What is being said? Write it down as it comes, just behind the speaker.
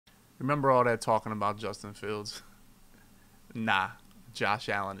Remember all that talking about Justin Fields? Nah, Josh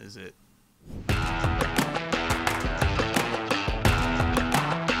Allen is it.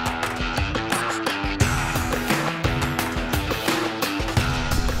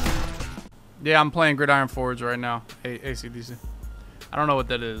 Yeah, I'm playing Gridiron Forge right now. ACDC. I don't know what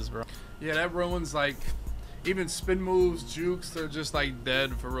that is, bro. Yeah, that ruins like even spin moves, jukes. They're just like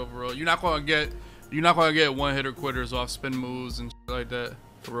dead for real, for real. You're not gonna get one hitter quitters off spin moves and shit like that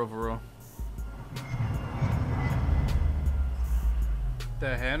for real, for real.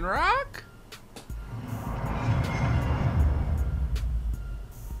 The hen rock?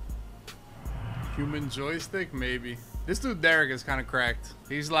 Human joystick, maybe. This dude Derek is kind of cracked.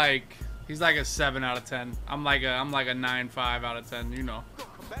 He's like a 7 out of 10. I'm like a 9.5 out of 10. You know.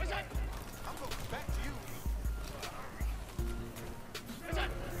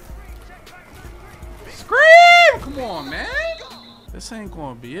 Scream! Come on, man. This ain't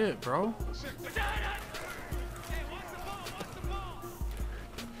gonna be it, bro.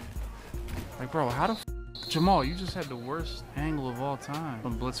 Like, bro, how the f Jamal, you just had the worst angle of all time.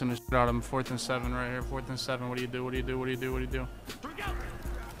 I'm blitzing the shit out of him. 4th and 7 right here. 4th and 7. What do you do? What do you do? What do you do? What do you do?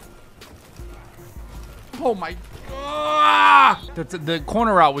 Oh my god! The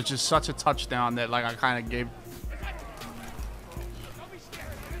corner route was just such a touchdown that like I kind of gave.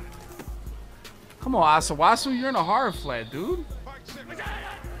 Come on, Asawasu, you're in a hard flat, dude.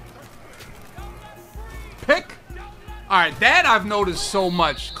 Pick. All right, that I've noticed so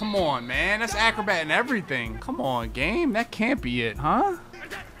much. Come on, man. That's acrobat and everything. Come on, game. That can't be it, huh?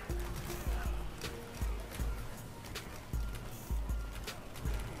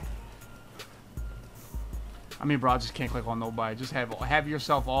 I mean, bro, I just can't click on nobody. Just have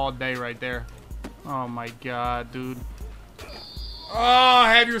yourself all day right there. Oh my god, dude. Oh,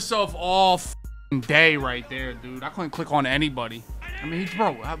 have yourself all f***ing day right there, dude. I couldn't click on anybody. I mean,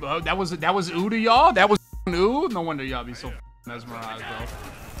 bro, that was ooh to y'all. That was ooh. No wonder y'all be so mesmerized, bro.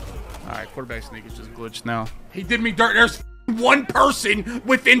 All right, quarterback sneak is just glitched now. He did me dirt. There's one person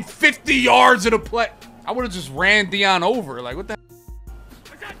within 50 yards of the play. I would have just ran Dion over. Like, what the?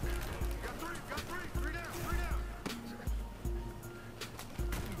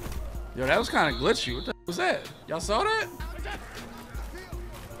 Yo, that was kind of glitchy. What the was that? Y'all saw that?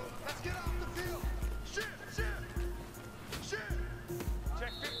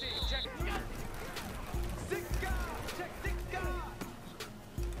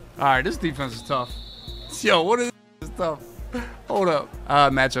 All right, this defense is tough. Yo, what is this tough? Hold up.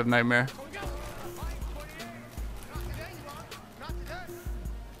 Matchup nightmare.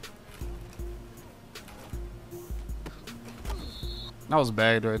 That was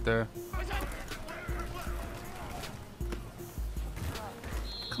bagged right there.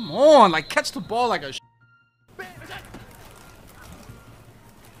 Come on, like catch the ball like a.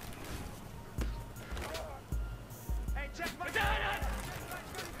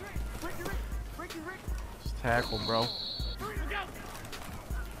 Just tackle, bro.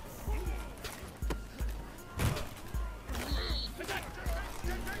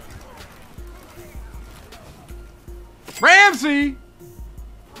 Ramsey!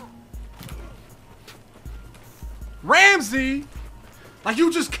 Ramsey! Like,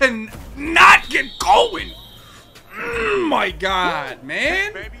 you just cannot get going! Oh my god,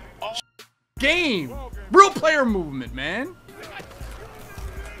 man! Game! Real player movement, man!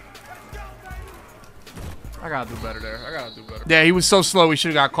 I gotta do better there. I gotta do better. Yeah, he was so slow, he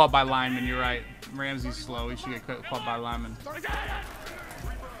should've got caught by lineman, you're right. Ramsey's slow, he should get caught by lineman.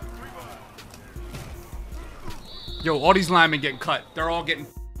 Yo, all these linemen getting cut. They're all getting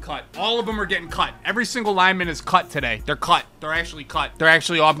cut. All of them are getting cut. Every single lineman is cut today. They're cut. They're actually cut. They're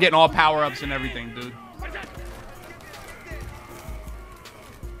actually all getting all power-ups and everything, dude.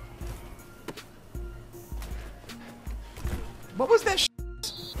 What was that shit?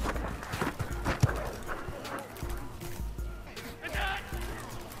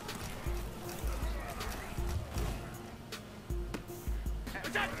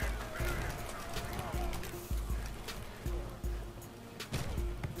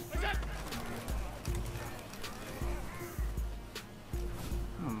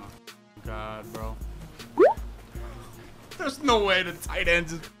 God, bro. There's no way the tight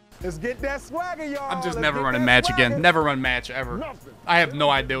ends is... Let's get that swagger, y'all. I'm just never running match again. Never run match ever. Nothing. I have no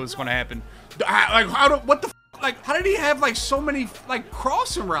idea what's gonna happen. Like, how did he have like so many like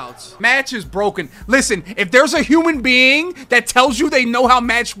crossing routes? Match is broken. Listen, if there's a human being that tells you they know how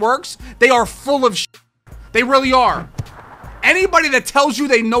match works, they are full of shit. They really are. Anybody that tells you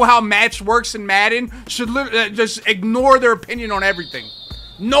they know how match works in Madden should just ignore their opinion on everything.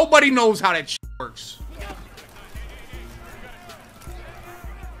 Nobody knows how that shit works.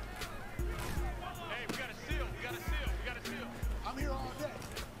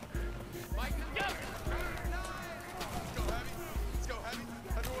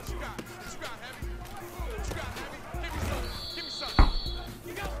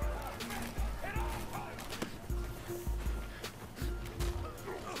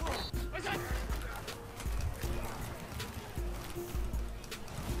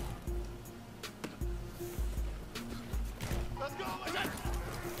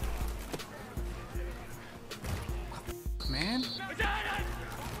 man.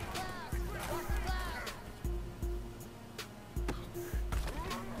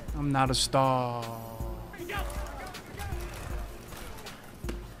 I'm not a star.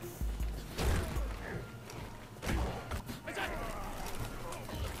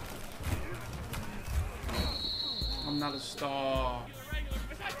 I'm not a star.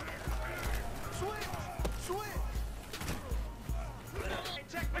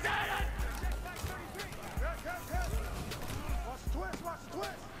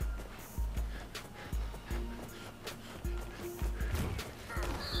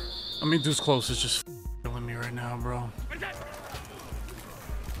 I mean, this close is just killing me right now, bro.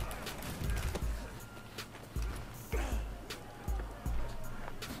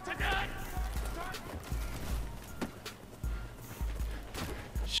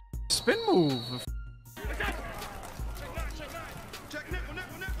 Spin move.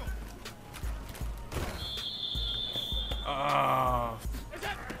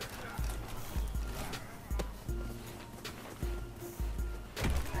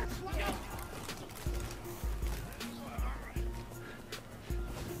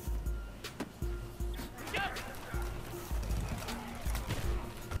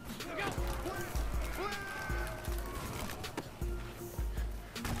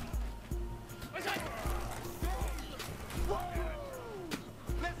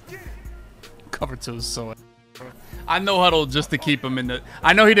 Cover 2 is so. I no huddle just to keep him in the.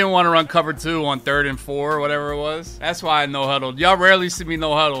 I know he didn't want to run cover 2 on 3rd and 4 or whatever it was. That's why I no huddled. Y'all rarely see me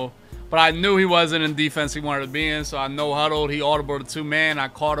no huddle, but I knew he wasn't in defense he wanted to be in, so I no huddled. He audible to 2-man. I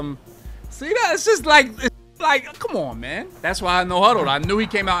caught him. See that? It's just like, come on, man. That's why I no huddled. I knew he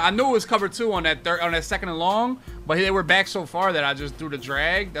came out. I knew it was cover 2 on that 2nd and long, but they were back so far that I just threw the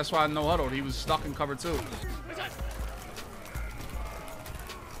drag. That's why I no huddled. He was stuck in cover 2.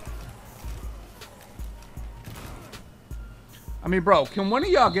 I mean, bro, can one of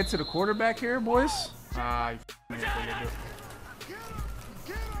y'all get to the quarterback here, boys?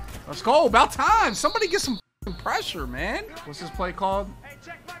 Let's go. About time. Somebody get some pressure, man. What's this play called?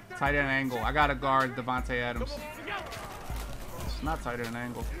 Tight end angle. I got to guard Devontae Adams. It's not tight end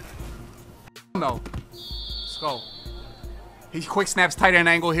angle. No. Let's go. He quick snaps tight end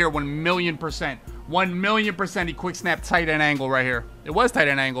angle here 1,000,000%. 1,000,000% he quick snapped tight end angle right here. It was tight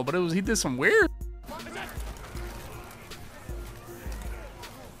end angle, but he did some weird.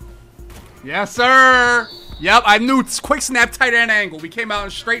 Yes, sir. Yep, I knew quick snap tight end angle. We came out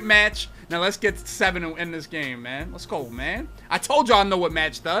in straight match. Now let's get 7 and win this game, man. Let's go, man. I told y'all I know what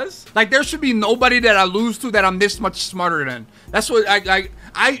match does. Like, there should be nobody that I lose to that I'm this much smarter than. That's what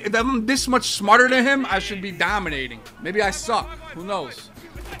if I'm this much smarter than him, I should be dominating. Maybe I suck. Who knows?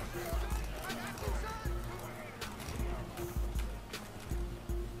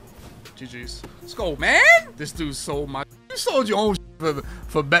 GG's. Let's go, man. This dude sold my. You sold your own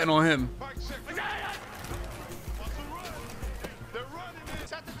for betting on him.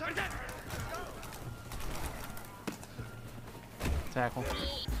 Tackle.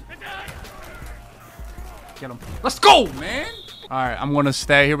 Get him. Let's go, man. All right, I'm going to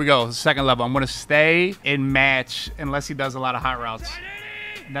stay. Here we go. Second level. I'm going to stay in match unless he does a lot of hot routes.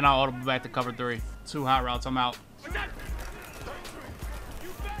 And then I'll audible back to cover 3. 2 hot routes. I'm out.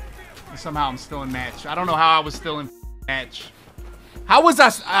 And somehow I'm still in match. I don't know how I was still in match. How was I?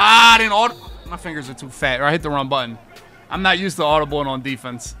 I didn't audible. My fingers are too fat. Or I hit the wrong button. I'm not used to audibling on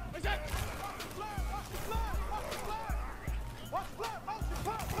defense.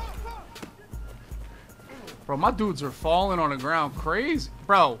 Bro, my dudes are falling on the ground crazy.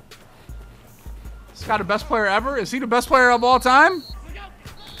 Bro, this guy the best player ever? Is he the best player of all time?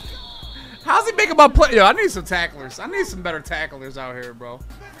 How's he making my play? Yo, I need some tacklers. I need some better tacklers out here, bro.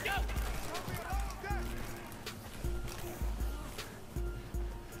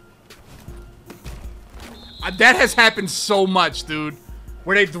 That has happened so much, dude.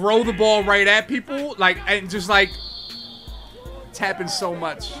 Where they throw the ball right at people, like, and just like, it's happened so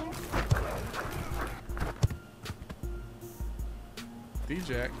much.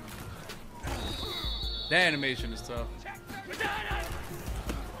 D-Jack. That animation is tough.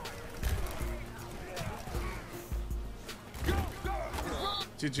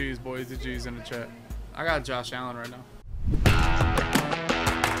 GG's, boys. GG's in the chat. I got Josh Allen right now.